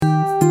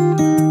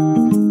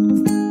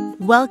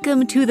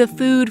Welcome to the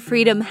Food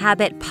Freedom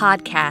Habit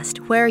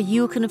Podcast, where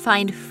you can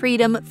find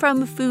freedom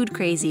from food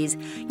crazies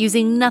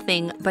using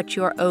nothing but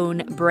your own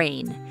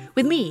brain.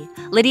 With me,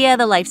 Lydia,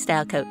 the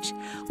Lifestyle Coach.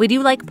 We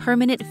do like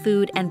permanent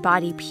food and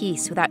body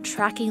peace without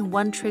tracking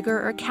one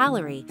trigger or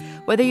calorie.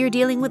 Whether you're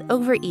dealing with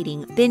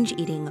overeating, binge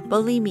eating,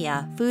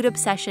 bulimia, food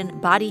obsession,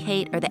 body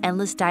hate, or the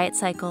endless diet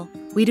cycle,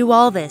 we do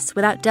all this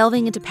without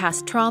delving into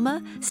past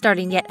trauma,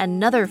 starting yet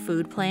another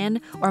food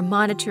plan, or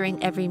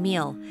monitoring every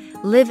meal.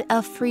 Live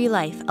a free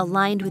life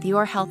aligned with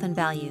your health and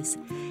values.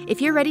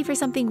 If you're ready for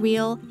something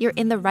real, you're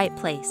in the right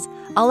place.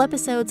 All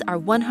episodes are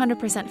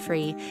 100%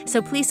 free,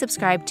 so please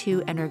subscribe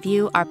to and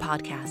review our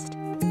podcast.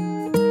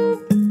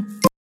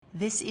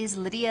 This is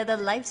Lydia, the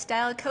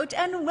Lifestyle Coach,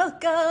 and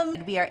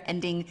welcome! We are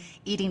ending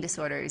eating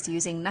disorders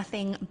using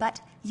nothing but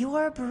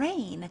your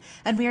brain.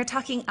 And we are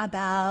talking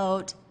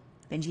about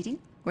binge eating.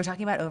 We're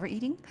talking about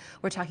overeating.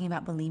 We're talking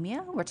about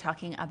bulimia. We're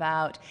talking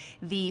about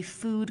the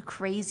food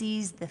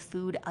crazies, the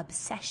food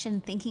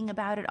obsession, thinking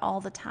about it all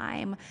the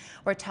time.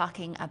 We're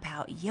talking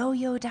about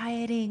yo-yo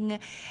dieting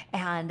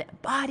and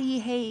body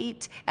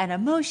hate and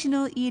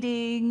emotional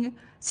eating,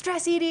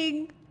 stress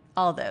eating,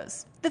 all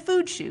those. The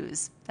food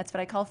shoes. That's what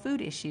I call food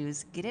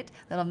issues. Get it?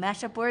 Little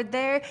mashup word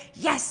there.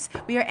 Yes,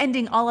 we are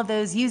ending all of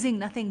those using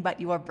nothing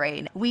but your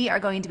brain. We are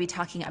going to be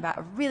talking about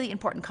a really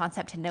important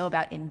concept to know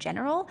about in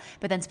general,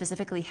 but then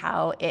specifically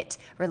how it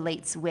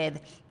relates with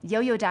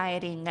yo-yo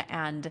dieting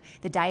and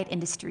the diet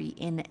industry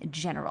in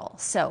general.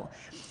 So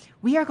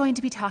we are going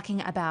to be talking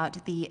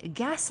about the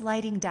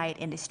gaslighting diet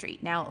industry.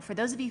 Now, for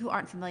those of you who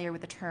aren't familiar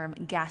with the term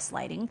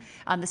gaslighting,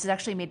 this is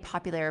actually made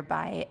popular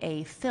by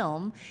a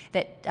film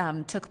that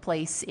took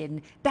place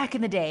back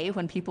in the day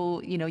when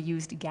people,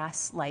 used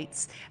gas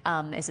lights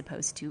as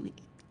opposed to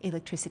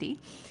electricity.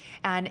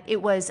 And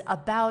it was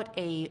about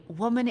a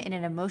woman in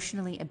an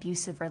emotionally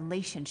abusive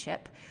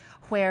relationship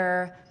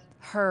where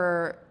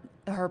her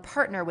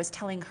partner was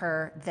telling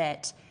her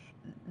that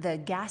the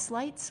gas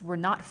lights were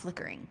not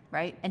flickering,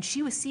 right? And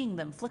she was seeing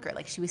them flicker.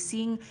 Like, she was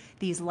seeing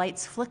these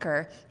lights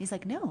flicker. He's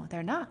like, no,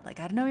 they're not.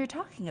 Like, I don't know what you're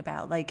talking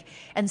about.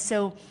 And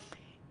so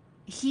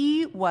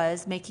he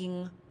was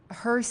making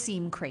her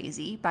seem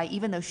crazy by,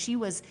 even though she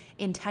was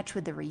in touch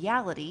with the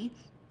reality,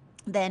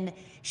 then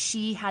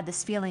she had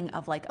this feeling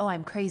of like, oh,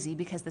 I'm crazy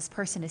because this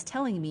person is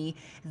telling me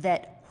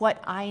that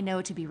what I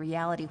know to be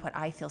reality, what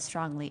I feel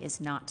strongly is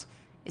not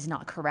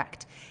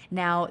correct.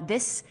 Now,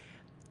 this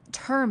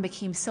term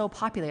became so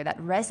popular, that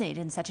resonated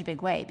in such a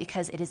big way,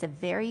 because it is a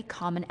very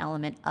common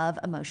element of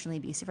emotionally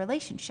abusive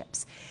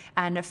relationships.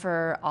 And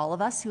for all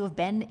of us who have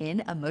been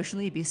in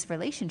emotionally abusive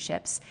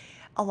relationships,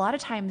 a lot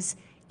of times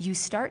you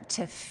start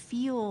to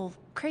feel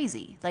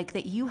crazy, like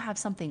that you have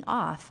something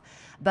off,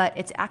 but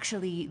it's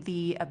actually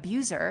the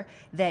abuser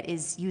that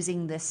is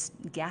using this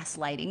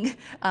gaslighting,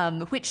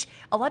 which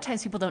a lot of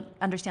times people don't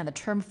understand the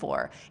term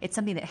for. It's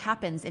something that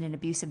happens in an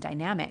abusive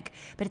dynamic,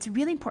 but it's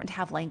really important to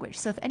have language.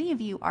 So if any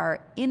of you are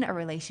in a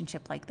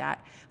relationship like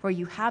that, where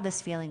you have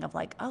this feeling of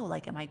like, oh,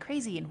 like, am I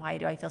crazy? And why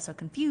do I feel so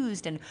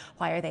confused? And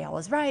why are they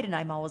always right and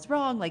I'm always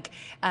wrong?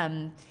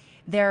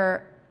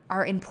 There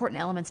are important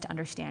elements to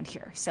understand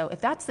here. So if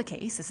that's the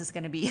case, this is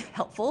going to be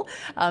helpful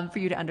for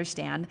you to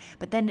understand.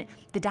 But then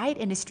the diet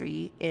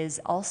industry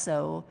is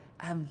also,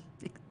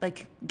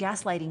 like,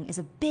 gaslighting is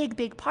a big,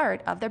 big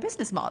part of their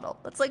business model.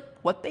 That's like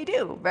what they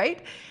do,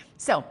 right?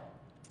 So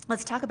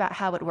let's talk about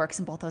how it works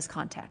in both those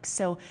contexts.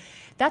 So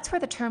that's where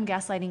the term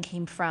gaslighting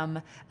came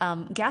from.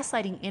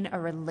 Gaslighting in a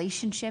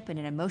relationship, in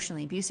an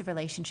emotionally abusive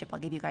relationship. I'll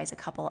give you guys a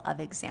couple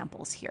of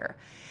examples here.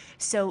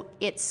 So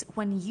it's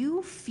when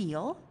you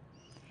feel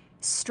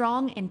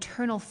strong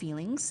internal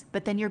feelings,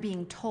 but then you're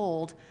being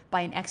told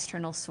by an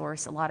external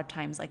source, a lot of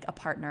times like a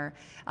partner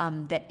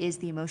that is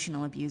the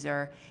emotional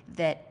abuser,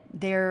 that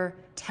they're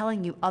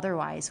telling you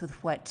otherwise with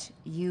what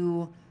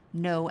you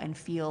know and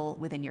feel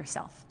within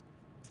yourself.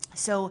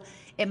 So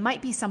it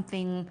might be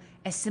something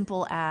as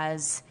simple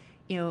as,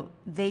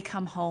 they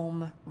come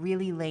home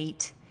really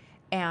late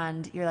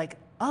and you're like,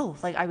 oh,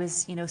 like, I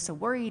was, so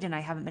worried and I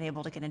haven't been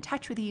able to get in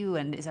touch with you,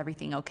 and is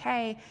everything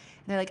okay?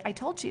 And they're like, I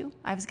told you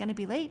I was going to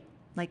be late.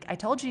 Like, I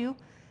told you,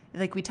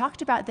 like, we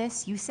talked about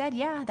this. You said,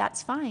 yeah,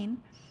 that's fine.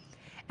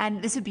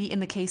 And this would be in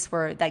the case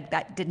where like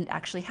that didn't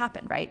actually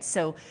happen, right?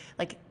 So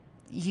like,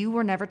 you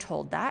were never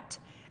told that.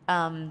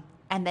 And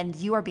then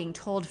you are being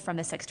told from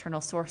this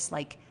external source,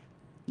 like,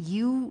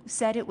 you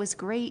said it was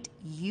great.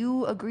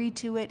 You agreed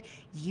to it.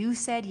 You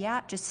said, yeah,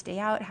 just stay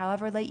out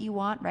however late you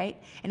want,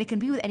 right? And it can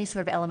be with any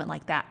sort of element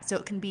like that. So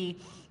it can be,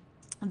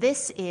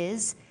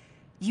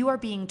 you are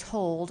being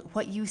told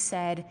what you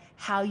said,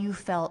 how you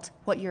felt,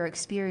 what you're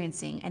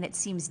experiencing, and it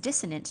seems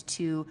dissonant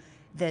to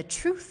the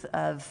truth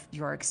of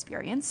your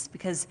experience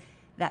because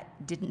that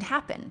didn't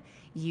happen.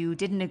 You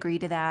didn't agree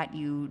to that.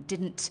 You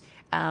didn't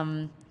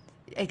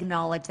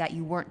acknowledge that.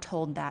 You weren't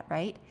told that,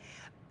 right?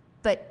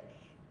 But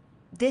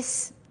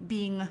this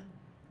being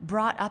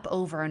brought up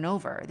over and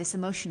over, this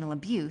emotional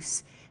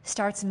abuse,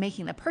 starts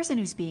making the person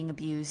who's being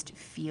abused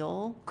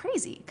feel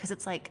crazy, because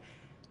it's like,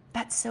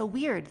 that's so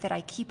weird that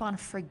I keep on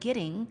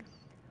forgetting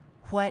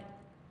what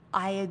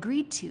I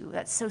agreed to.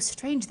 That's so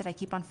strange that I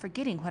keep on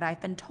forgetting what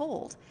I've been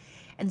told.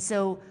 And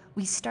so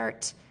we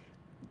start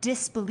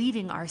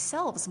disbelieving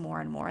ourselves more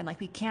and more, and like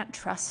we can't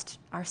trust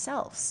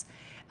ourselves.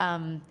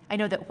 I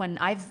know that when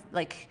I've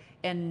like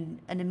in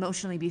an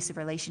emotionally abusive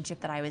relationship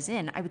that I was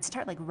in, I would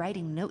start like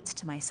writing notes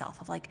to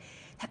myself of like,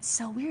 that's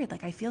so weird.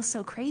 Like I feel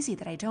so crazy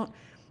that I don't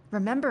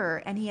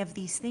remember any of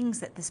these things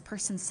that this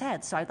person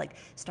said. So I'd like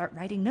start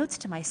writing notes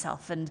to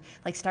myself and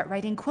like start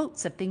writing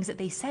quotes of things that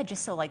they said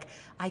just so like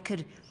I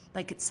could,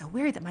 like, it's so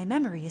weird that my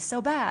memory is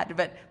so bad.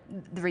 But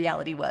the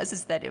reality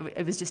is that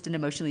it was just an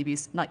emotionally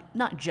abuse,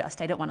 not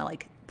just, I don't want to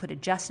like put a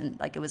just in,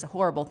 like it was a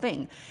horrible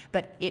thing,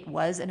 but it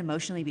was an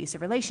emotionally abusive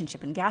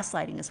relationship, and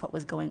gaslighting is what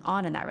was going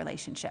on in that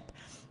relationship.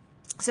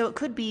 So it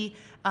could be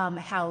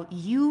how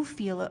you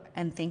feel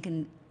and think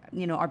and,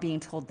 are being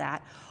told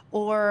that,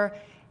 or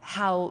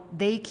how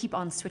they keep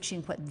on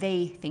switching what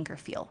they think or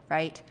feel,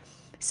 right?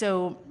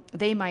 So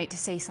they might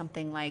say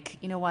something like,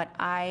 you know what,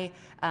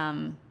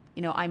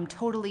 I'm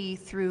totally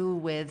through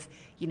with,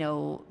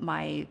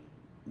 my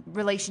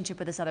relationship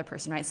with this other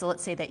person, right? So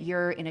let's say that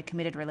you're in a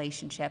committed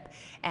relationship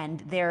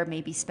and they're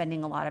maybe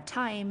spending a lot of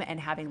time and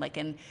having like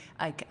an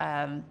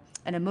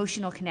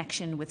emotional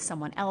connection with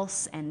someone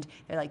else, and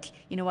they're like,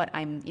 you know what,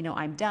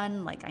 I'm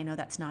done. Like, I know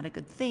that's not a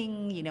good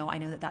thing. I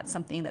know that that's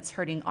something that's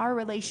hurting our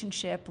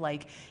relationship.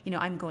 Like,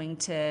 I'm going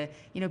to,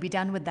 be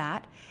done with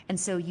that. And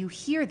so you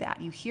hear that,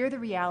 you hear the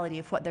reality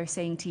of what they're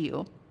saying to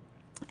you.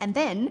 And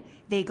then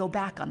they go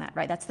back on that,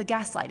 right? That's the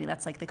gaslighting.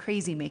 That's like the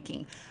crazy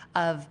making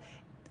of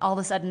all of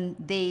a sudden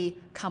they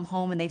come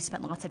home and they've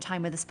spent lots of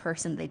time with this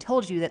person they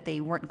told you that they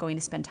weren't going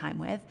to spend time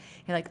with.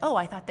 You're like, oh,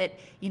 I thought that,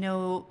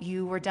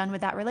 you were done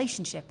with that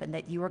relationship and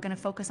that you were going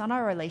to focus on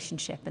our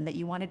relationship and that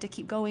you wanted to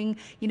keep going,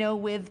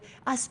 with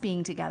us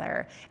being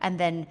together. And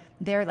then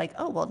they're like,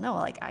 oh, well, no,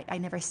 like I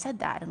never said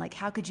that. And like,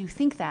 how could you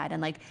think that?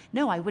 And like,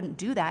 no, I wouldn't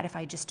do that if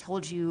I just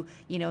told you,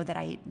 that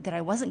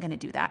I wasn't going to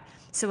do that.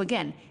 So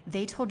again,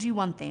 they told you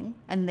one thing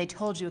and they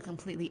told you a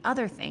completely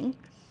other thing.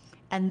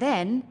 And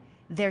then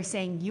they're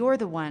saying you're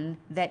the one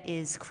that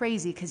is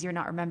crazy because you're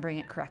not remembering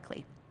it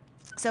correctly.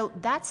 So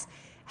that's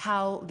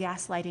how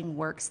gaslighting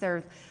works. There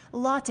are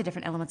lots of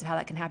different elements of how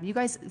that can happen. You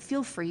guys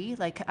feel free.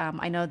 Like,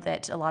 I know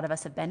that a lot of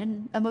us have been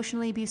in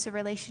emotionally abusive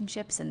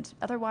relationships and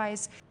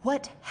otherwise.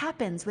 What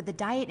happens with the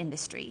diet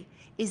industry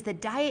is the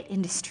diet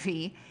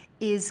industry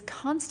is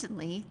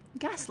constantly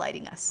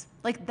gaslighting us.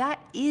 Like, that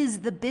is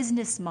the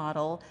business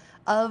model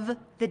of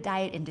the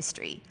diet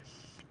industry.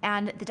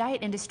 And the diet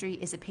industry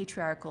is a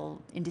patriarchal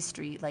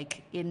industry,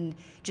 like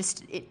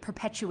it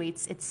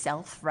perpetuates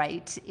itself,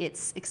 right?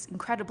 It's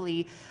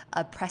incredibly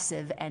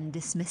oppressive and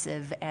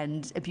dismissive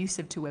and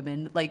abusive to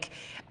women. Like,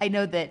 I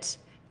know that,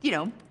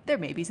 there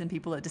may be some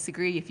people that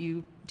disagree if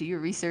you do your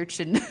research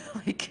and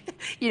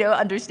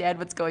understand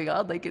what's going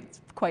on. Like,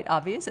 it's quite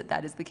obvious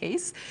that is the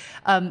case.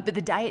 But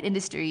the diet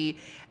industry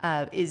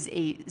is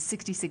a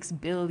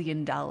 $66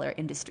 billion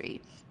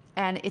industry.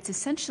 And it's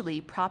essentially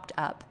propped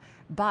up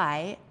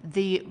by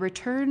the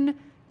return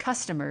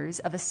customers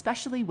of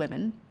especially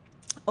women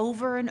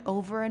over and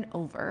over and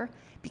over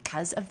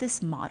because of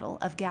this model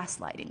of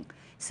gaslighting.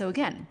 So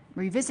again,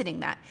 revisiting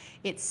that,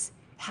 it's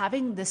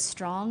having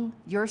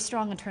your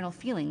strong internal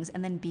feelings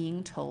and then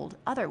being told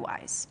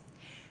otherwise.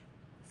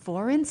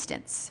 For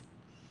instance,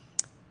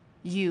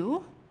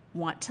 you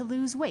want to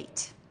lose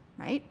weight,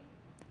 right?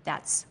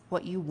 That's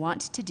what you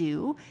want to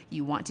do.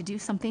 You want to do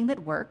something that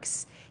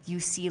works. You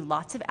see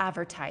lots of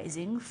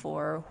advertising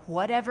for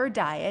whatever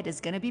diet is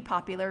going to be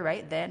popular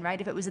right then,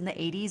 right? If it was in the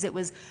 80s, it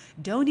was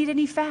don't eat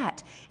any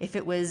fat. If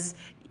it was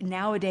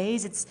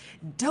nowadays, it's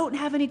don't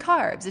have any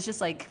carbs. It's just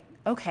like,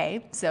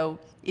 okay, so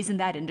isn't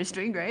that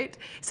interesting, right?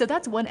 So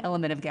that's one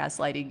element of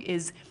gaslighting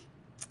is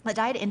the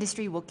diet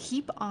industry will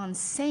keep on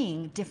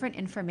saying different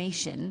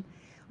information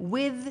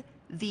with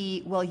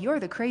well, you're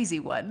the crazy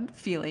one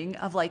feeling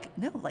of like,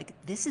 no, like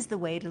this is the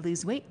way to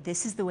lose weight.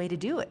 This is the way to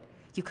do it.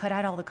 You cut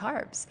out all the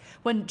carbs.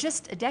 When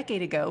just a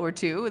decade ago or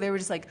two, they were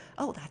just like,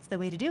 oh, that's the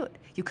way to do it.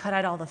 You cut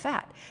out all the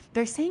fat.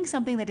 They're saying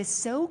something that is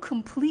so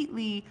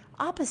completely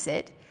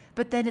opposite,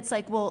 but then it's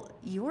like, well,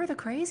 you're the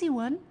crazy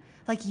one.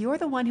 Like, you're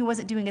the one who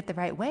wasn't doing it the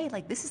right way.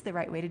 Like, this is the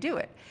right way to do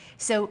it.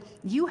 So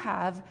you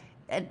have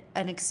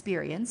an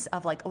experience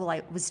of like, well,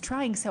 I was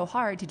trying so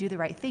hard to do the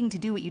right thing, to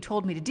do what you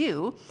told me to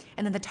do,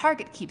 and then the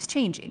target keeps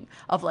changing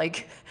of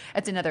like,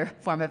 it's another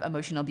form of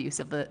emotional abuse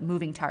of the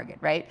moving target,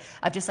 right?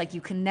 Of just like,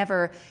 you can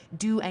never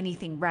do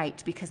anything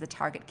right because the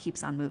target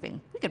keeps on moving.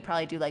 We could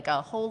probably do like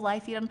a whole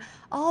life on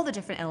all the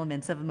different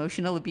elements of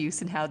emotional abuse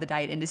and how the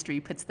diet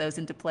industry puts those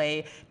into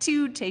play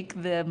to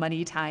take the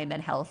money, time,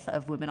 and health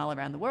of women all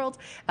around the world.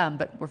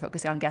 But we're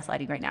focusing on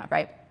gaslighting right now,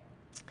 right?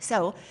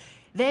 So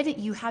then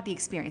you have the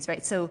experience,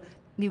 right? So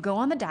you go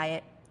on the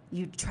diet,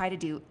 you try to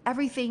do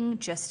everything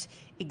just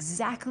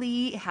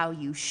exactly how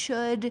you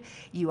should.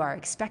 You are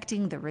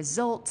expecting the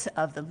result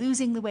of the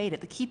losing the weight, of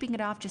the keeping it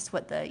off, just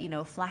what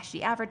the,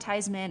 flashy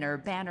advertisement or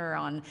banner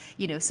on,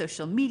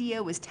 social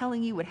media was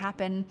telling you would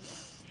happen.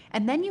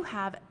 And then you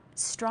have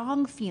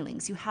strong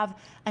feelings. You have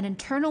an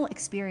internal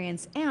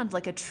experience and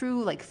like a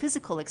true like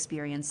physical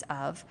experience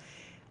of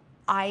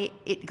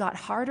it got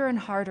harder and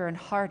harder and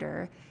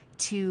harder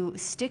to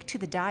stick to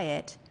the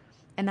diet,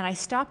 and then I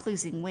stopped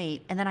losing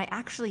weight, and then I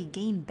actually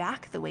gained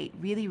back the weight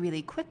really,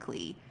 really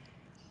quickly.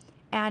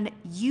 And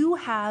you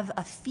have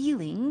a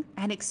feeling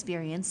and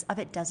experience of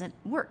it doesn't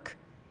work.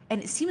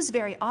 And it seems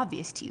very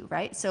obvious to you,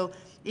 right? So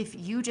if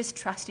you just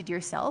trusted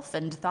yourself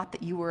and thought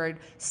that you were a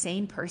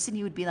sane person,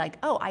 you would be like,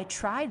 oh, I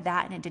tried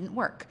that and it didn't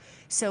work.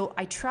 So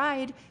I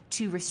tried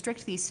to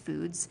restrict these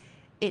foods.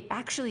 It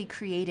actually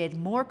created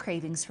more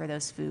cravings for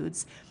those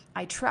foods.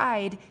 I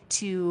tried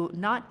to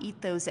not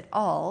eat those at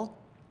all.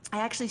 I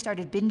actually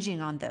started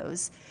binging on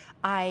those.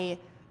 I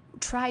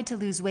tried to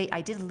lose weight.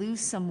 I did lose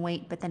some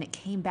weight, but then it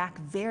came back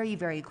very,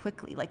 very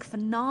quickly, like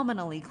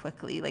phenomenally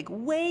quickly, like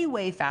way,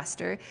 way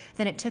faster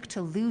than it took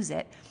to lose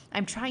it.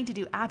 I'm trying to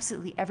do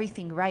absolutely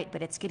everything right,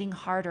 but it's getting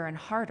harder and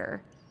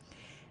harder.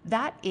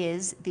 That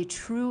is the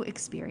true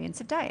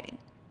experience of dieting.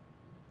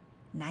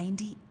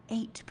 98%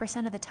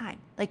 of the time.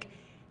 Like,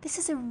 this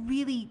is a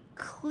really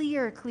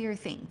clear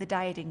thing. The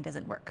dieting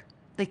doesn't work.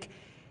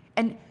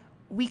 And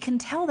we can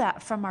tell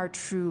that from our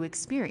true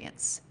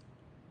experience.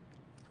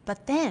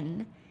 But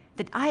then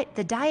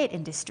the diet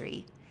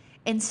industry,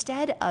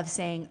 instead of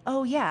saying,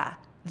 oh yeah,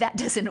 that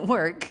doesn't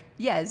work.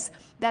 Yes,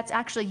 that's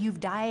actually, you've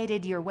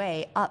dieted your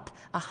way up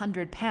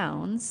 100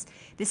 pounds.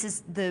 This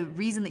is the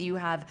reason that you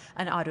have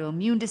an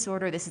autoimmune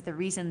disorder. This is the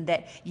reason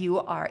that you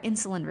are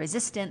insulin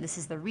resistant. This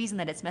is the reason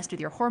that it's messed with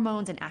your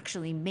hormones and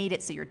actually made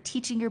it so you're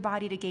teaching your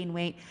body to gain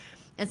weight.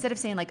 Instead of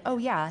saying like, oh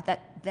yeah,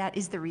 that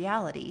is the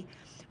reality.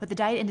 What the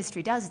diet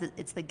industry does is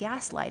it's the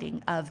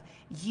gaslighting of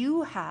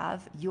you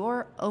have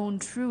your own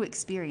true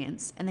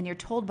experience, and then you're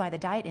told by the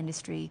diet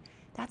industry,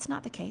 that's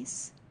not the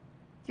case.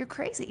 You're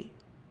crazy.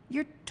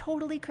 You're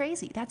totally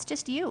crazy. That's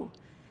just you.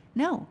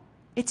 No,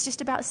 it's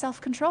just about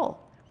self-control.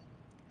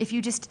 If you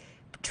just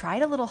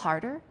tried a little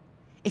harder,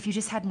 if you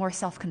just had more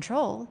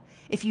self-control,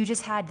 if you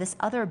just had this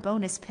other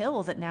bonus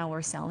pill that now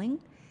we're selling,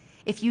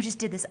 if you just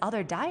did this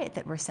other diet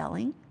that we're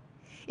selling,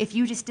 if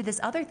you just did this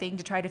other thing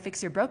to try to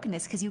fix your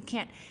brokenness because you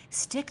can't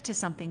stick to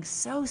something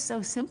so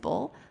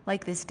simple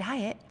like this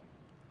diet,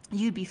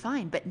 you'd be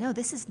fine. But no,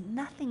 this is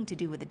nothing to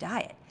do with the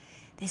diet.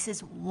 This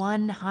is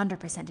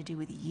 100% to do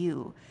with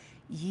you.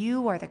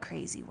 You are the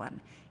crazy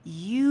one.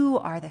 You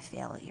are the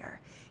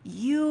failure.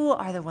 You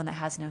are the one that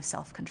has no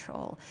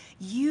self-control.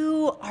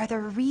 You are the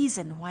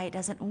reason why it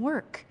doesn't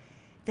work.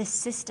 The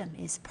system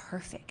is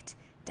perfect.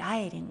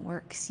 Dieting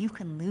works. You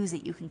can lose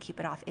it. You can keep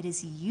it off. It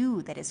is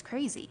you that is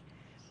crazy.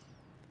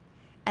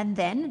 And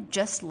then,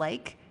 just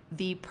like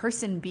the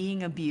person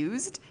being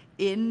abused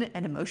in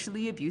an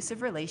emotionally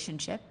abusive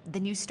relationship,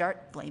 then you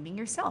start blaming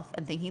yourself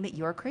and thinking that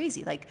you're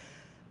crazy. Like,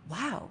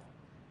 wow,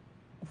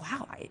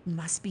 it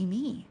must be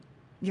me.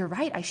 You're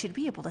right, I should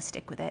be able to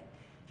stick with it.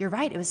 You're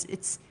right,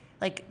 it's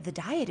like the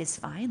diet is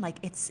fine. Like,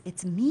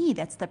 it's me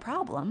that's the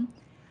problem.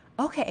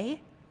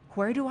 Okay,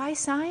 where do I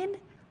sign?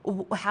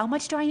 How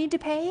much do I need to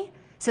pay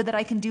so that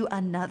I can do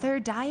another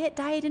diet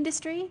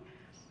industry?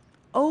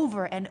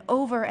 Over and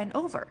over and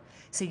over.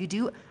 So you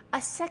do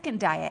a second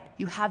diet,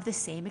 you have the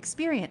same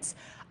experience.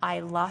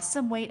 I lost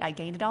some weight, I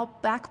gained it all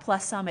back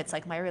plus some. It's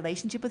like my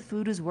relationship with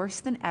food is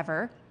worse than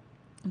ever.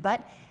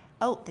 But,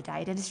 the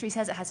diet industry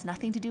says it has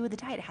nothing to do with the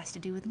diet, it has to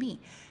do with me.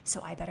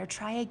 So I better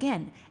try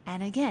again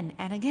and again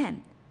and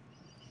again.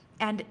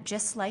 And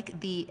just like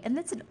and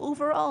that's an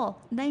overall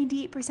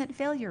 98%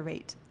 failure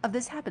rate of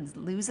this happens.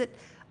 Lose it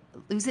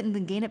and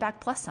then gain it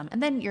back plus some.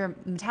 And then your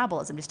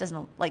metabolism just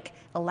doesn't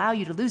allow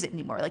you to lose it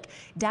anymore. Like,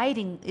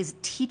 dieting is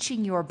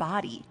teaching your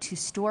body to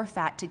store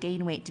fat, to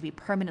gain weight, to be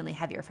permanently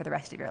heavier for the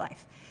rest of your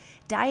life.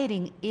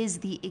 Dieting is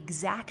the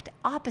exact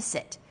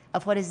opposite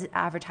of what is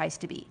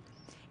advertised to be.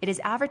 It is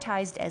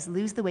advertised as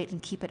lose the weight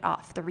and keep it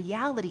off. The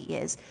reality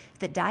is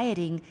that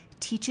dieting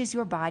teaches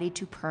your body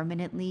to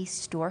permanently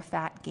store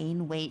fat,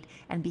 gain weight,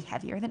 and be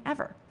heavier than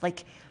ever.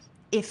 Like,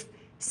 if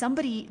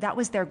somebody, that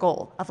was their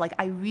goal of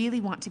I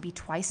really want to be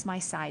twice my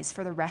size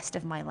for the rest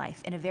of my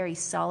life in a very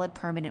solid,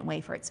 permanent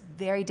way where it's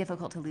very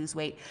difficult to lose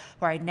weight,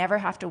 where I never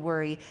have to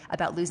worry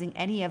about losing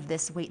any of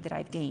this weight that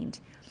I've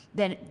gained,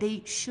 then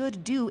they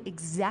should do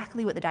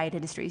exactly what the diet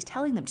industry is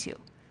telling them to.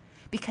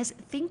 Because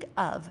think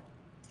of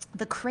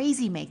the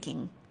crazy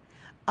making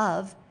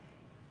of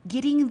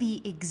getting the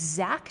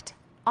exact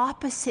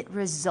opposite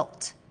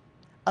result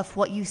of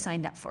what you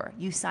signed up for.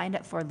 You signed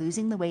up for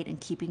losing the weight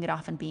and keeping it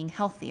off and being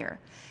healthier.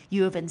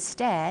 You have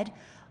instead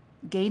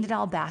gained it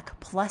all back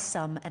plus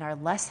some and are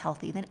less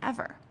healthy than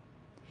ever.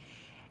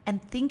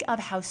 And think of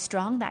how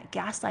strong that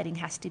gaslighting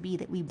has to be,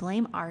 that we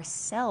blame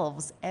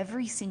ourselves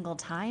every single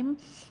time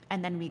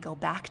and then we go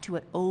back to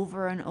it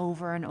over and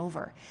over and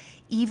over.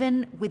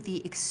 Even with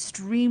the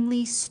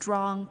extremely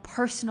strong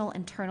personal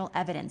internal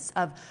evidence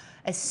of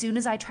As soon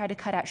as I try to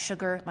cut out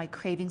sugar, my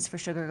cravings for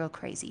sugar go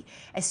crazy.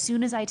 As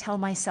soon as I tell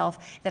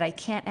myself that I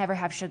can't ever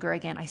have sugar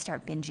again, I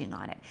start binging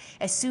on it.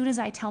 As soon as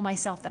I tell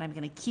myself that I'm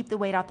going to keep the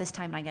weight off this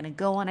time and I'm going to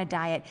go on a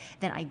diet,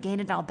 then I gain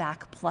it all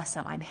back plus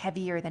some. I'm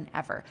heavier than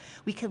ever.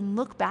 We can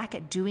look back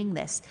at doing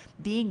this,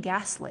 being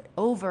gaslit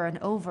over and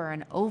over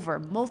and over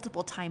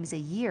multiple times a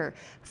year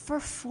for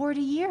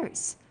 40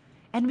 years.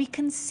 And we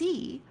can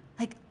see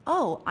like,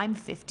 oh, I'm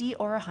 50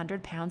 or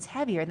 100 pounds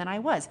heavier than I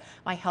was.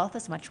 My health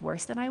is much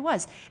worse than it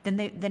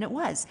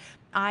was.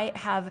 I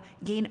have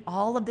gained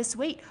all of this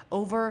weight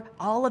over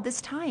all of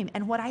this time.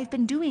 And what I've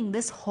been doing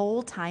this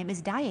whole time is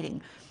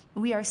dieting.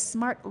 We are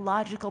smart,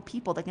 logical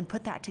people that can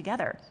put that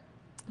together.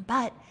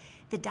 But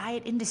the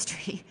diet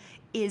industry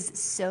is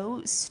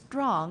so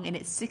strong in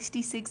its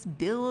 $66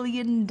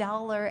 billion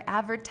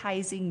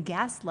advertising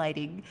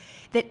gaslighting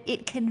that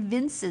it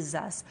convinces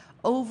us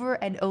over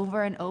and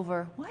over and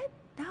over, what?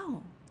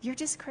 No, you're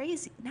just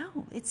crazy.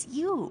 No, it's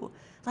you.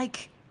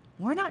 Like,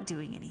 we're not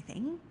doing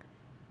anything.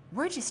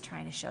 We're just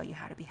trying to show you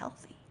how to be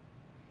healthy.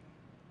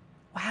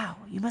 Wow,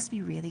 you must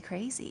be really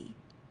crazy.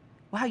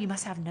 Wow, you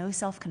must have no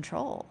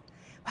self-control.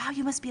 Wow,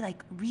 you must be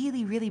like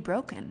really, really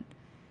broken.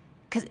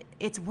 Because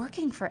it's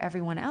working for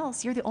everyone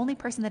else. You're the only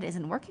person that it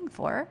isn't working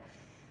for.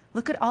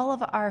 Look at all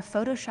of our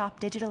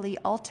Photoshop digitally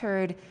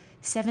altered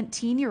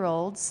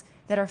 17-year-olds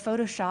that are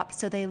Photoshopped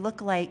so they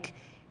look like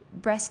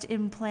breast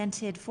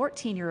implanted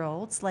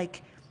 14-year-olds.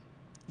 Like,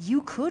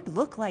 you could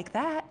look like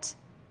that.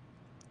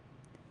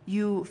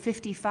 You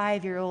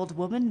 55-year-old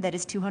woman that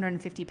is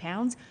 250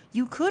 pounds,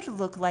 you could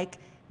look like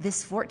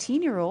this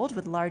 14-year-old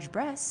with large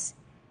breasts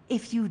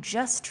if you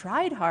just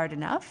tried hard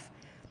enough.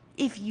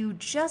 If you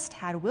just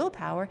had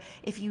willpower,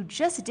 if you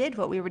just did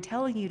what we were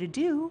telling you to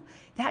do,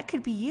 that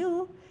could be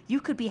you. You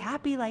could be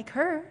happy like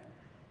her.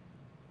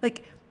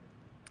 Like,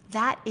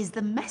 that is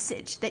the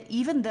message that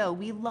even though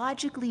we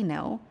logically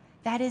know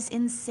that is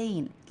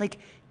insane. Like,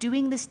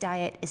 doing this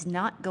diet is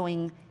not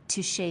going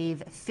to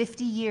shave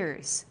 50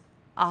 years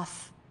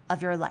off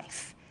of your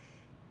life.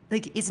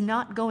 Like, it's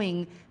not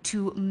going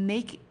to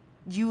make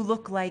you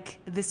look like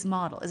this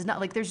model. It's not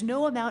like there's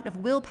no amount of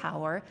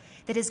willpower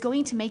that is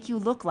going to make you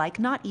look like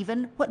not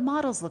even what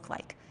models look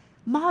like.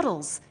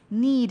 Models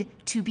need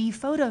to be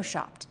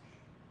photoshopped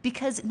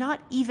because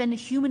not even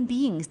human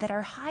beings that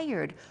are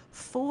hired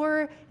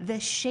for the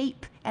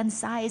shape and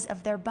size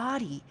of their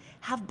body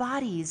have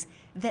bodies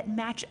that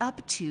match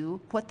up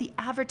to what the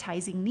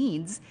advertising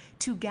needs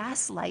to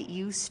gaslight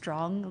you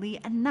strongly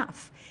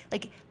enough.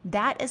 Like,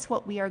 that is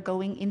what we are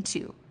going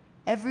into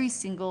every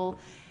single,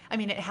 I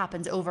mean, it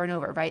happens over and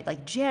over, right?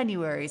 Like,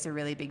 January is a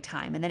really big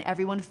time and then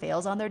everyone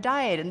fails on their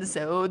diet. And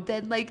so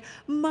then like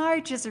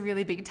March is a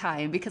really big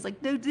time because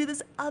like they do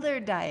this other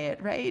diet,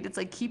 right? It's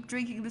like keep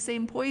drinking the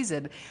same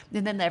poison.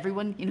 And then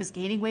everyone, is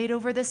gaining weight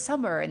over the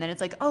summer. And then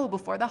it's like, oh,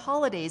 before the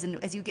holidays.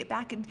 And as you get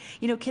back and,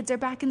 kids are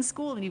back in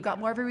school and you've got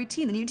more of a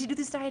routine, then you need to do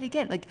this diet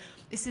again. Like,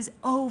 this is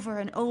over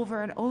and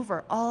over and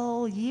over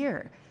all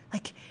year,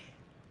 like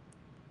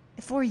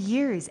for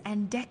years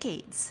and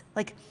decades.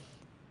 Like,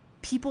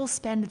 people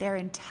spend their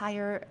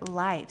entire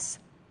lives.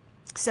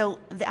 So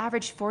the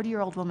average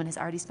 40-year-old woman has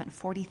already spent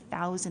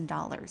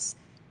 $40,000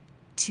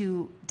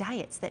 to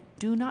diets that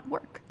do not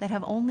work, that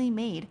have only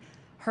made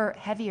her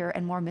heavier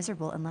and more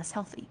miserable and less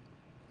healthy.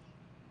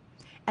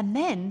 And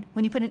then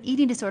when you put an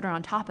eating disorder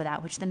on top of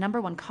that, which the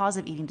number one cause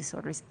of eating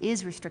disorders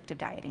is restrictive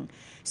dieting.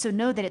 So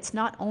know that it's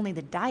not only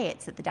the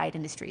diets that the diet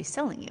industry is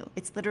selling you.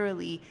 It's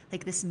literally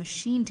like this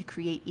machine to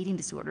create eating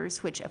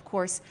disorders, which of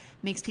course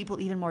makes people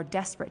even more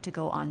desperate to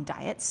go on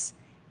diets.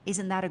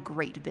 Isn't that a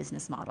great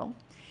business model?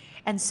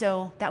 And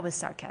so that was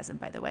sarcasm,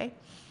 by the way.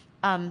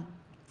 Well,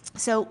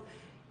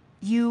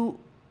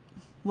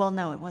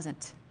 no, it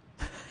wasn't.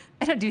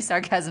 I don't do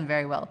sarcasm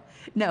very well.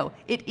 No,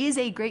 it is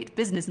a great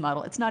business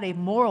model. It's not a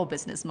moral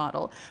business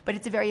model, but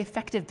it's a very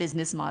effective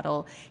business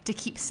model to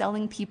keep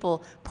selling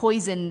people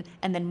poison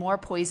and then more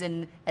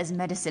poison as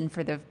medicine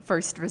for the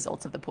first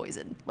results of the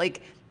poison.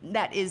 Like,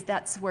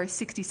 that's where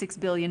 $66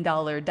 billion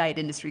diet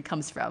industry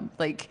comes from.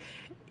 Like,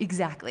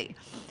 exactly.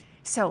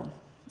 So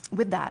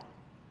with that,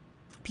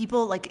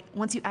 people, like,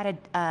 once you add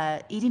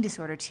a eating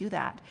disorder to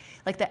that,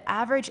 like the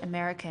average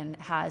American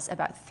has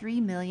about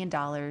 $3 million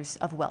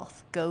of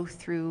wealth go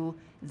through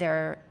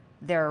their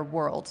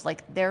world,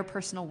 like their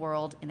personal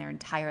world in their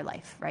entire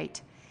life,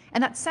 right?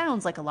 And that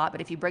sounds like a lot,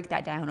 but if you break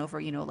that down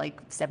over, like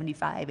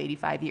 75,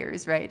 85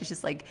 years, right? It's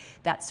just like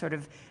that's sort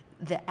of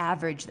the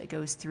average that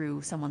goes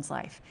through someone's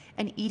life.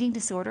 An eating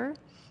disorder,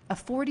 a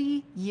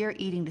 40-year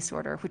eating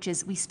disorder, which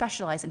is, we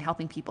specialize in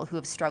helping people who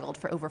have struggled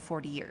for over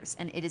 40 years.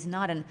 And it is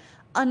not an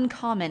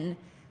uncommon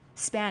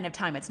span of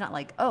time. It's not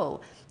like,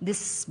 oh, this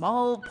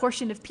small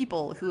portion of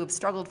people who have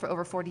struggled for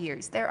over 40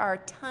 years. There are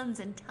tons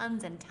and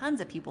tons and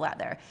tons of people out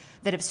there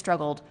that have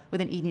struggled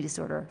with an eating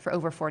disorder for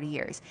over 40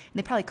 years. And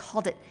they probably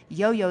called it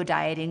yo-yo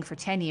dieting for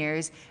 10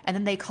 years, and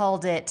then they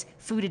called it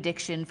food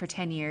addiction for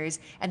 10 years,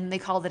 and then they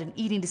called it an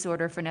eating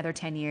disorder for another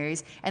 10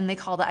 years, and they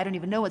called it I don't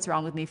even know what's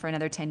wrong with me for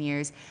another 10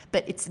 years,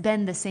 but it's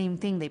been the same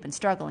thing they've been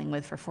struggling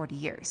with for 40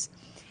 years.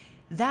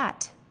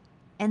 That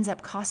ends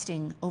up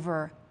costing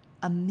over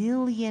 $1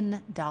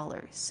 million,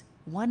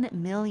 $1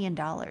 million,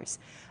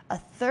 a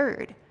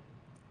third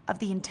of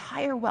the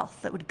entire wealth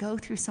that would go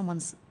through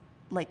someone's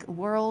like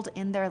world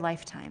in their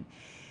lifetime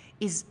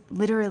is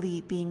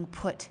literally being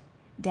put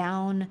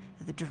down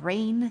the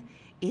drain,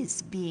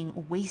 is being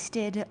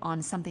wasted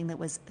on something that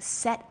was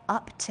set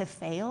up to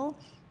fail.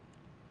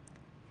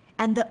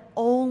 And the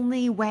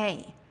only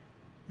way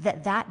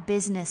that that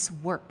business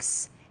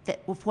works,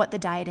 that with what the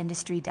diet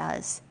industry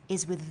does,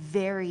 is with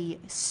very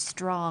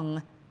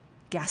strong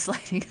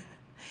gaslighting.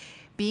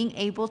 Being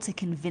able to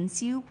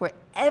convince you where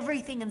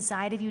everything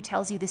inside of you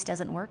tells you this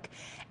doesn't work.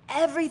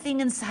 Everything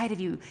inside of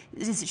you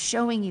is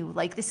showing you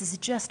like this is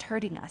just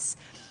hurting us.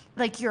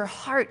 Like your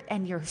heart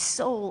and your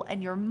soul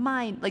and your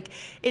mind, like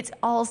it's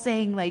all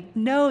saying like,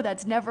 no,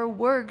 that's never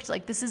worked.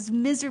 Like this is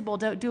miserable.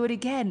 Don't do it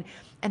again.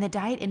 And the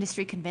diet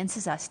industry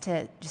convinces us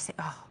to just say,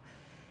 oh,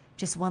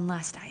 just one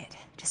last diet,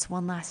 just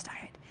one last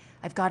diet.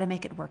 I've got to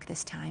make it work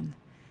this time.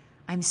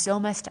 I'm so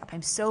messed up.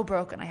 I'm so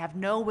broken. I have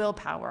no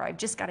willpower. I've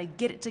just got to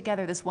get it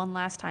together this one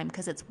last time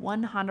because it's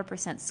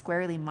 100%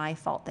 squarely my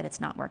fault that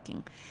it's not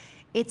working.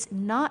 It's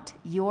not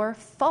your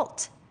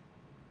fault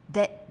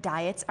that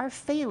diets are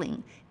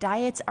failing.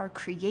 Diets are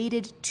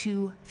created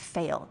to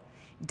fail.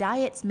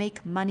 Diets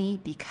make money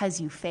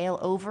because you fail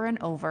over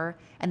and over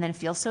and then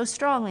feel so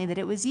strongly that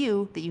it was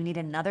you that you need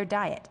another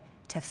diet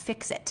to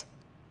fix it.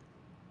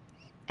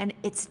 And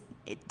it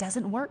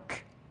doesn't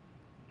work.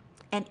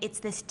 And it's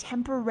this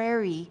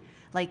temporary,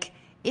 like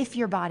if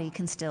your body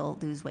can still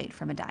lose weight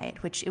from a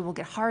diet, which it will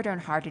get harder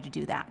and harder to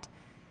do that.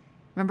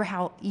 Remember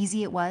how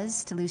easy it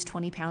was to lose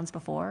 20 pounds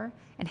before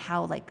and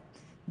how like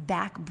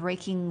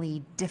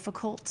back-breakingly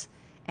difficult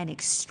and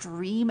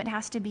extreme it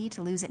has to be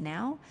to lose it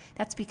now?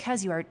 That's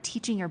because you are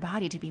teaching your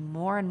body to be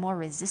more and more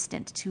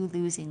resistant to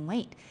losing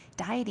weight.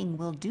 Dieting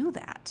will do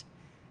that.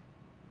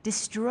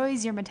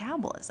 Destroys your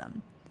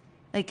metabolism,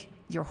 like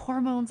your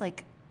hormones,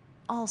 like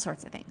all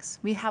sorts of things.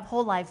 We have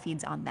whole live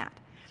feeds on that.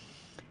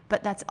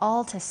 But that's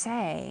all to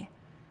say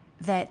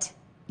that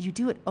you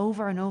do it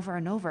over and over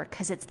and over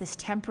because it's this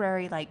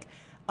temporary like,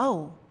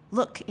 oh,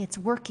 look, it's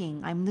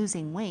working. I'm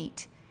losing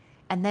weight.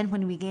 And then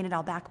when we gain it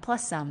all back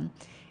plus some,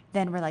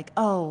 then we're like,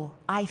 oh,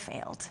 I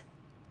failed.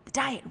 The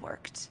diet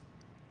worked.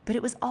 But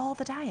it was all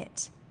the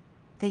diet.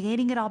 The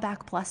gaining it all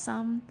back plus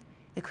some,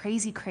 the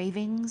crazy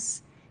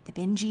cravings, the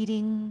binge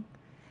eating,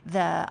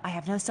 the I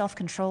have no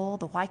self-control,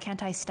 the why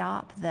can't I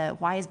stop, the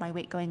why is my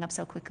weight going up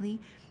so quickly,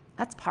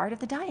 that's part of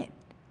the diet.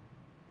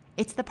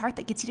 It's the part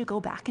that gets you to go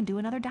back and do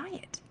another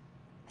diet.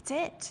 That's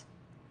it.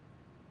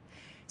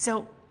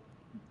 So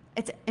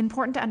it's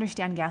important to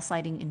understand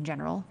gaslighting in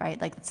general,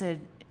 right? Like it's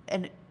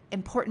an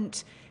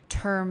important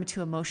term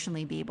to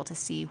emotionally be able to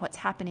see what's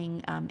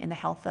happening in the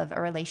health of a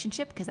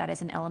relationship, because that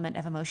is an element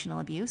of emotional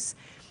abuse.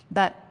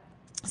 But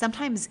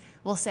sometimes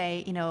we'll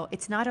say, you know,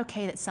 it's not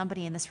okay that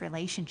somebody in this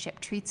relationship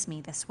treats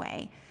me this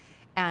way,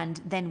 and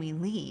then we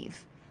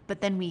leave.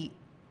 But then we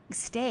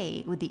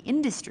stay with the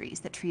industries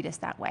that treat us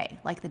that way,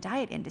 like the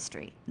diet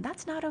industry.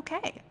 That's not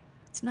okay.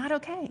 It's not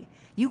okay.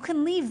 You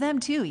can leave them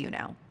too, you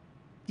know.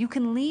 You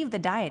can leave the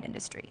diet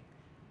industry.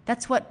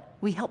 That's what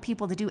we help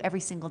people to do every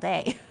single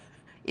day,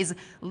 is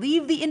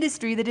leave the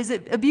industry that is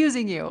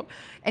abusing you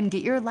and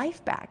get your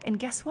life back. And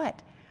guess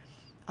what?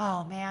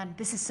 Oh man,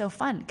 this is so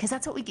fun, because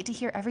that's what we get to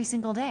hear every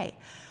single day.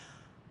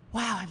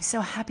 Wow, I'm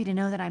so happy to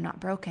know that I'm not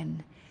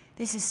broken.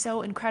 This is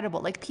so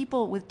incredible. Like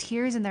people with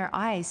tears in their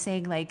eyes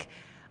saying like,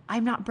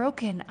 I'm not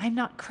broken. I'm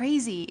not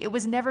crazy. It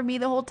was never me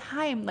the whole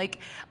time. Like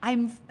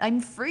I'm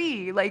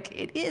free. Like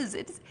it is.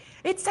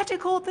 It's such a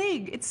cool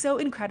thing. It's so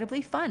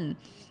incredibly fun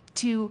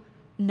to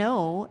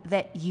know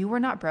that you were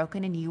not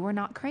broken and you were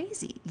not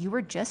crazy. You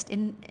were just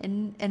in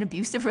an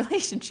abusive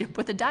relationship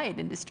with the diet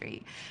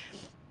industry.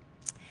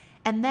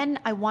 And then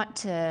I want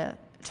to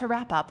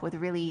wrap up with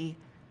really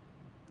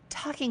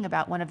talking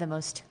about one of the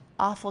most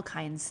awful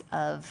kinds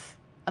of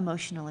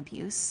emotional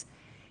abuse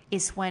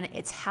is when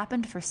it's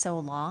happened for so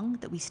long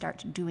that we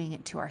start doing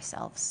it to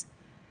ourselves.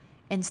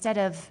 Instead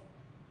of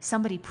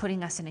somebody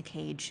putting us in a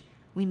cage,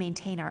 we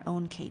maintain our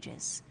own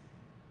cages.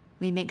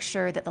 We make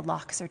sure that the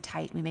locks are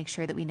tight. We make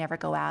sure that we never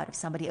go out. If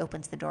somebody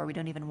opens the door, we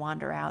don't even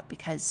wander out,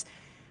 because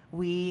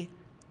we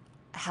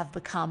have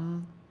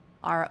become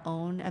our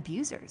own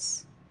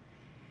abusers.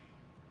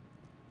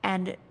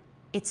 And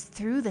it's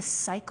through the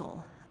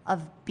cycle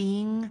of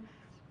being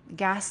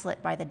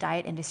gaslit by the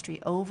diet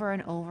industry over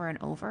and over and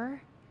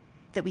over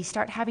that we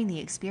start having the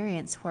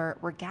experience where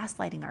we're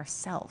gaslighting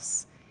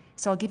ourselves.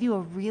 So I'll give you a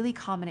really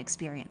common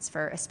experience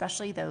for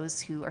especially those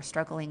who are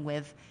struggling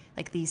with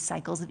like these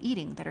cycles of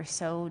eating that are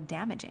so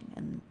damaging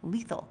and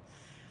lethal.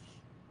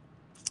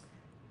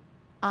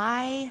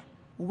 I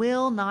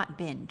will not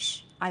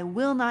binge. I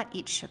will not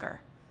eat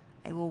sugar.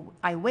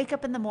 I wake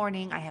up in the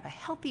morning, I have a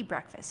healthy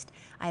breakfast.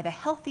 I have a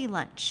healthy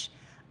lunch.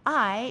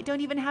 I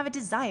don't even have a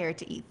desire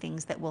to eat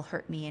things that will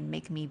hurt me and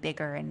make me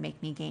bigger and make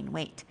me gain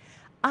weight.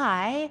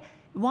 I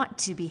want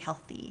to be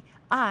healthy.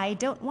 I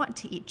don't want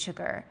to eat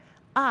sugar.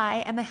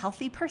 I am a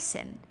healthy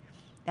person.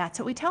 That's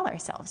what we tell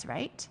ourselves,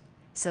 right?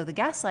 So the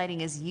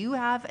gaslighting is you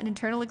have an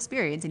internal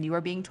experience and you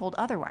are being told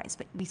otherwise,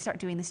 but we start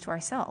doing this to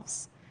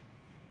ourselves.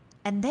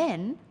 And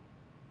then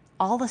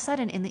all of a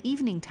sudden in the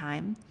evening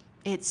time,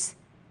 it's,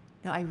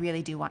 no, I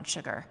really do want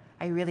sugar.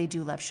 I really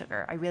do love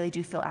sugar. I really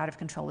do feel out of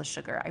control with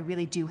sugar. I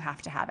really do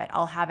have to have it.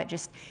 I'll have it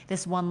just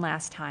this one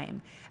last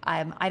time.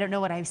 I don't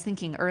know what I was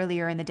thinking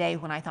earlier in the day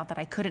when I thought that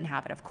I couldn't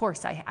have it. Of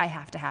course, I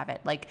have to have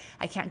it. Like,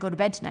 I can't go to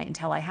bed tonight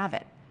until I have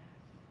it.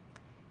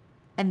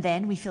 And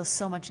then we feel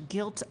so much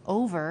guilt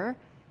over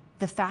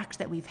the fact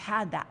that we've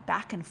had that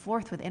back and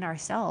forth within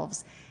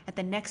ourselves. At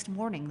the next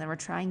morning, then we're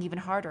trying even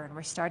harder and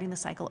we're starting the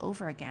cycle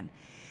over again.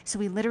 So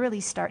we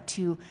literally start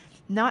to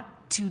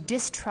not to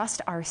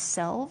distrust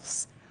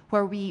ourselves,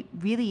 where we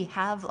really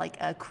have like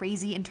a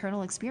crazy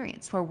internal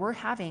experience, where we're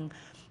having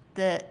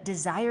the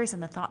desires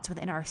and the thoughts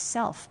within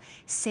ourself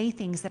say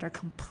things that are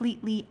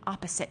completely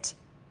opposite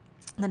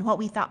than what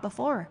we thought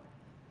before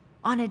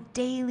on a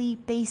daily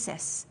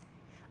basis.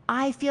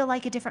 I feel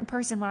like a different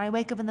person when I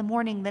wake up in the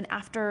morning than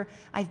after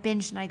I've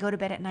binged and I go to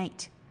bed at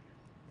night.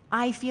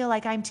 I feel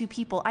like I'm two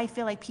people. I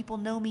feel like people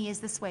know me as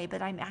this way,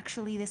 but I'm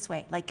actually this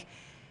way. Like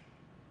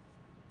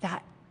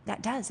that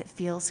it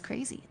feels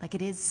crazy. Like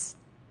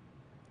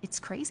it's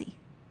crazy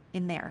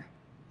in there,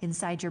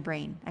 inside your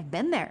brain. I've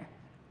been there.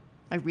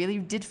 I really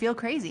did feel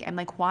crazy. I'm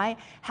like,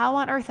 how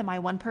on earth am I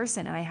one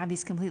person and I have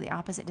these completely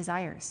opposite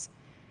desires?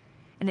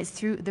 And it's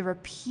through the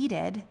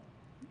repeated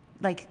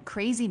like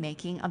crazy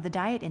making of the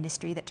diet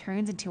industry that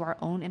turns into our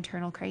own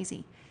internal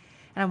crazy.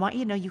 And I want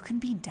you to know you can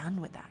be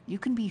done with that. You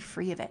can be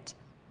free of it.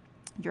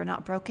 You're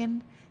not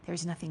broken.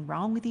 There's nothing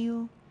wrong with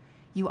you.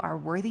 You are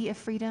worthy of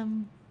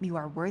freedom. You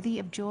are worthy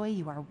of joy.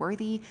 You are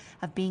worthy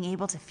of being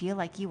able to feel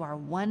like you are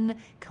one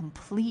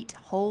complete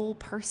whole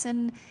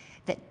person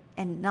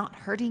and not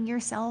hurting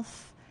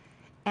yourself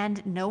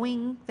and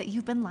knowing that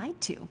you've been lied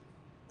to.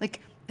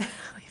 Like,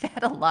 we've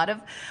had a lot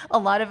of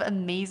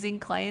amazing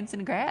clients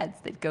and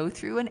grads that go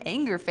through an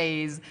anger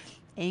phase.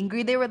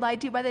 Angry they were lied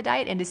to by the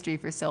diet industry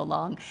for so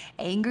long.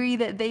 Angry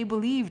that they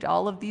believed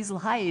all of these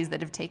lies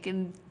that have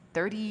taken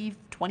 30,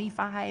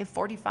 25,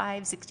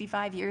 45,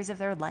 65 years of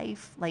their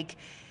life.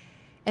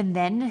 And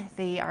then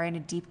they are in a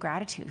deep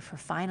gratitude for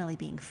finally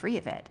being free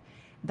of it.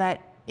 But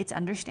it's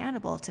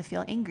understandable to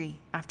feel angry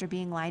after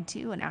being lied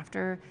to and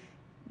after,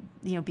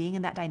 being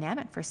in that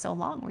dynamic for so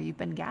long where you've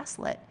been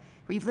gaslit,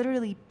 where you've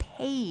literally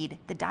paid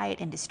the diet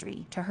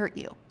industry to hurt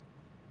you.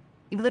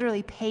 You've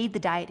literally paid the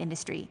diet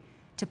industry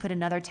to put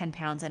another 10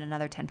 pounds and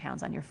another 10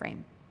 pounds on your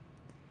frame.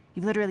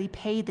 You've literally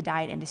paid the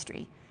diet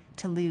industry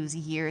to lose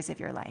years of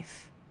your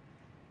life.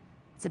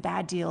 It's a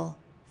bad deal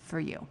for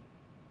you,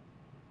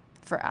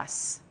 for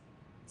us.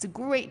 It's a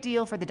great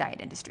deal for the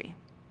diet industry.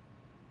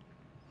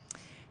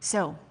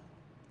 So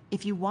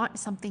if you want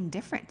something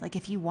different, like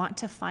if you want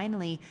to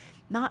finally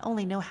not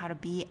only know how to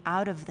be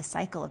out of the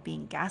cycle of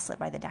being gaslit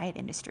by the diet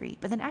industry,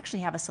 but then actually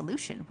have a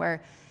solution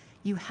where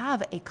you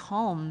have a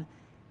calm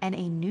and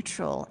a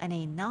neutral and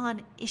a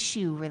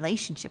non-issue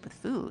relationship with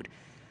food,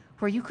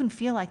 where you can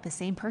feel like the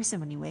same person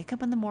when you wake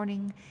up in the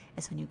morning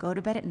as when you go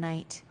to bed at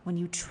night, when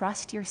you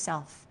trust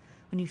yourself,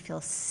 when you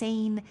feel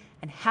sane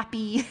and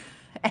happy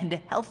and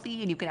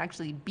healthy, and you can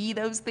actually be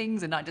those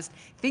things and not just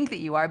think that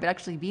you are, but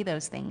actually be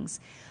those things.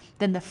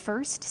 Then the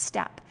first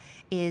step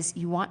is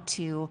you want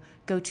to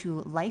go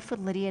to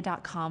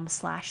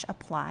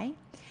lifewithlydia.com/apply,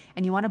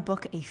 and you want to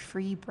book a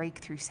free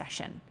breakthrough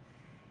session.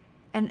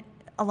 And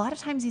a lot of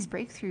times these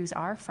breakthroughs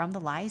are from the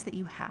lies that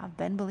you have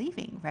been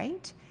believing,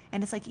 right?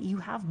 And it's like you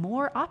have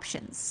more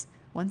options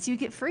once you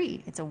get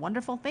free. It's a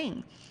wonderful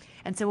thing.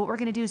 And so what we're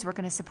going to do is we're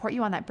going to support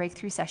you on that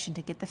breakthrough session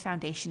to get the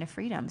foundation of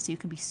freedom so you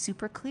can be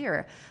super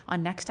clear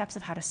on next steps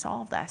of how to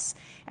solve this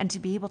and to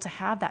be able to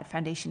have that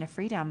foundation of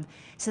freedom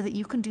so that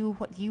you can do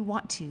what you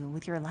want to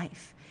with your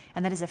life.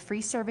 And that is a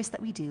free service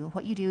that we do.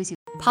 What you do is you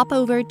pop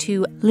over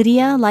to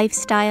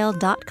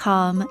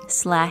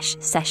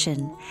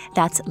lydialifestyle.com/session.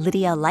 That's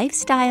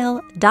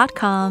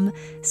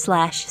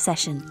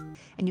lydialifestyle.com/session.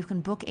 And you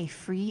can book a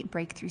free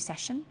breakthrough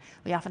session.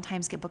 We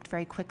oftentimes get booked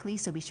very quickly,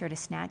 so be sure to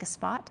snag a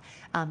spot.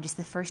 Just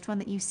the first one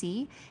that you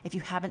see. If you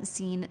haven't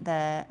seen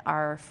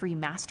our free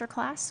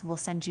masterclass, we'll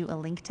send you a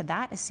link to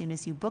that as soon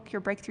as you book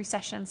your breakthrough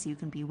session so you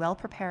can be well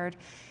prepared.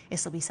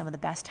 This will be some of the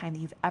best time that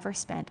you've ever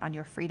spent on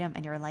your freedom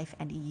and your life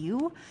and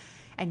you.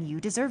 And you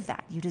deserve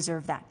that. You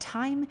deserve that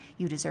time.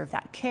 You deserve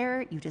that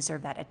care. You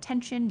deserve that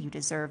attention. You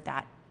deserve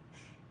that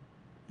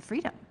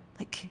freedom.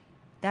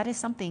 That is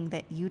something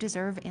that you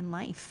deserve in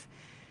life.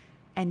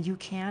 And you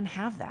can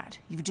have that.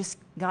 You've just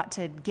got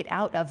to get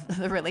out of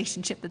the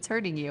relationship that's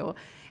hurting you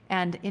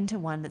and into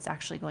one that's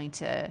actually going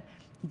to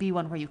be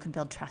one where you can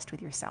build trust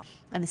with yourself.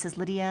 And this is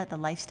Lydia, the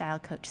lifestyle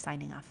coach,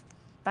 signing off.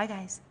 Bye,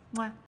 guys.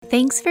 Mwah.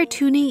 Thanks for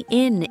tuning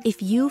in.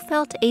 If you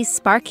felt a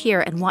spark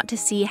here and want to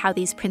see how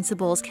these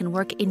principles can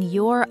work in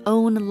your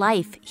own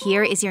life,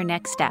 here is your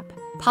next step.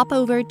 Pop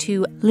over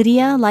to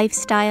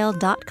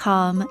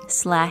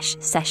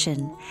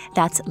lydialifestyle.com/session.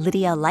 That's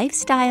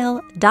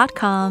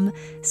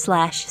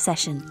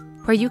lydialifestyle.com/session.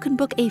 where you can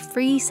book a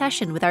free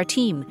session with our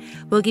team.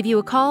 We'll give you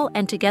a call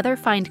and together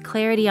find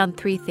clarity on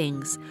 3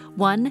 things.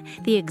 1,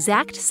 the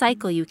exact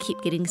cycle you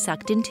keep getting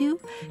sucked into.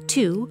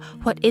 2,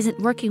 what isn't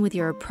working with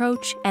your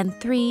approach. And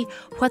 3,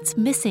 what's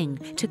missing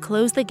to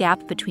close the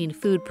gap between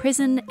food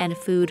prison and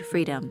food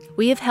freedom.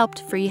 We have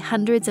helped free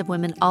hundreds of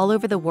women all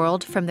over the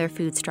world from their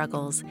food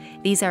struggles.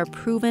 These are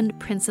proven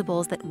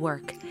principles that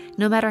work,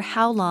 no matter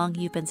how long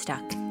you've been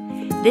stuck.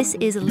 This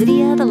is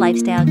Lydia, the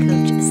Lifestyle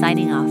Coach,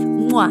 signing off.